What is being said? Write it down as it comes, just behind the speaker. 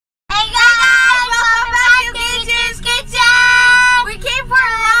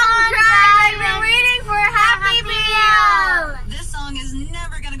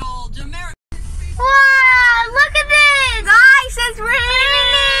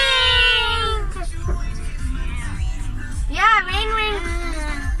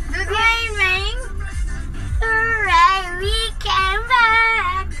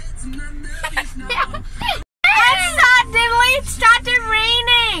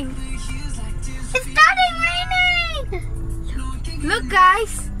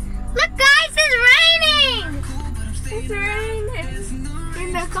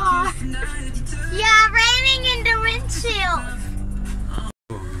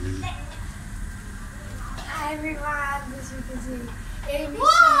everyone. This you can see ABC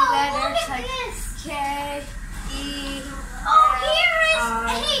letters like K, E, here is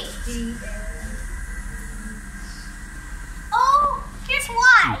D, Oh, here's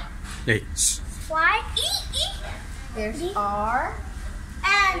Y. H. Y, E. There's D. R.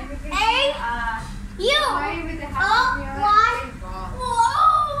 And A, U. With the O, Y.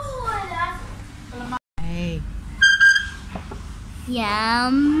 Whoa. Hey.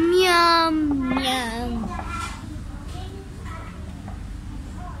 Yum, yum, yum.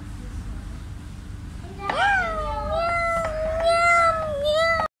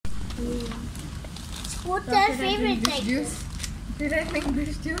 What's your favorite thing? Juice? Did I make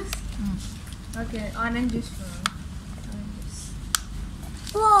this juice? Okay, orange juice for me.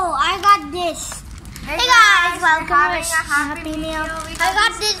 Whoa, I got this. Hey guys, welcome to having a Happy Meal. We I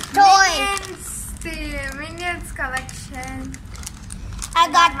got this toy. Minions, the Minions collection. I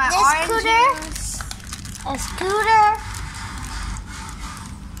got my this orange scooter. juice. A scooter.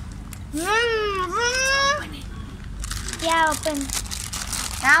 Yeah, open.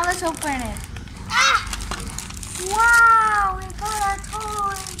 Now let's open it. Ah! Wow, we got our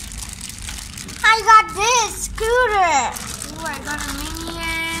toy. I got this scooter. Ooh, I got a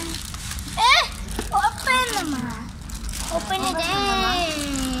Minion. Open them. Open it.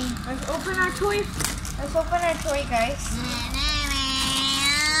 Let's open our toy. Let's open our toy, guys.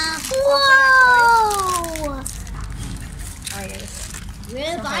 Whoa! Oh, yes.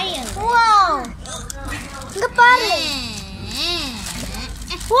 Whoa! Look at it.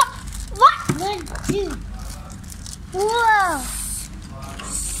 What? What? Whoa!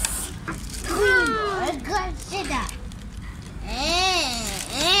 I got that.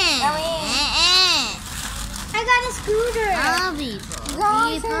 I got a scooter.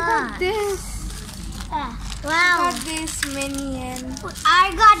 Guys, I got this. Wow. I got this Minion.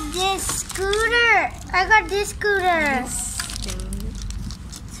 I got this scooter. I got this scooter. This thing.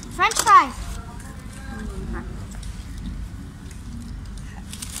 French fries.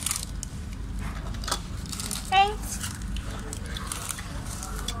 Thanks.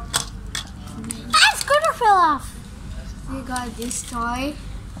 Ah, scooter fell off. We got this toy.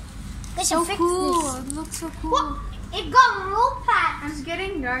 They So should fix cool. this. It looks so cool. What? It got roll packed. It's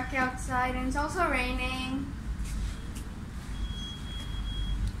getting dark outside and it's also raining.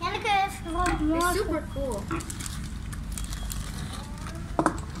 Yeah, look at this. It's super cool.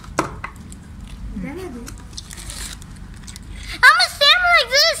 I'm a stand like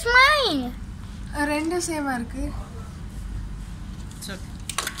this, mine. ரெண்டு சேமா இருக்கு.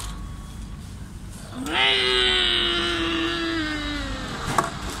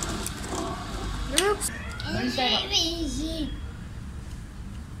 Oops.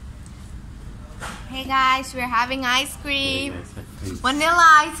 Hey guys, we're having ice cream. Vanilla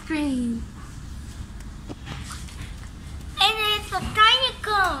ice cream. And it's a tiny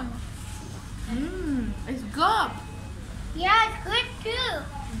cone. It's good. Yeah, it's good too.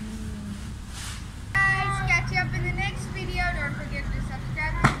 Guys, catch you up in the next video. Don't forget to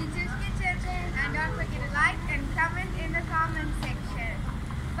subscribe to GICHU'S Kitchen and don't forget to like and comment in the comment section.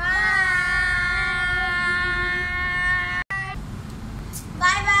 Bye.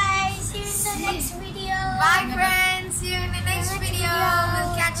 Bye bye. See you in the next video. Bye, friends.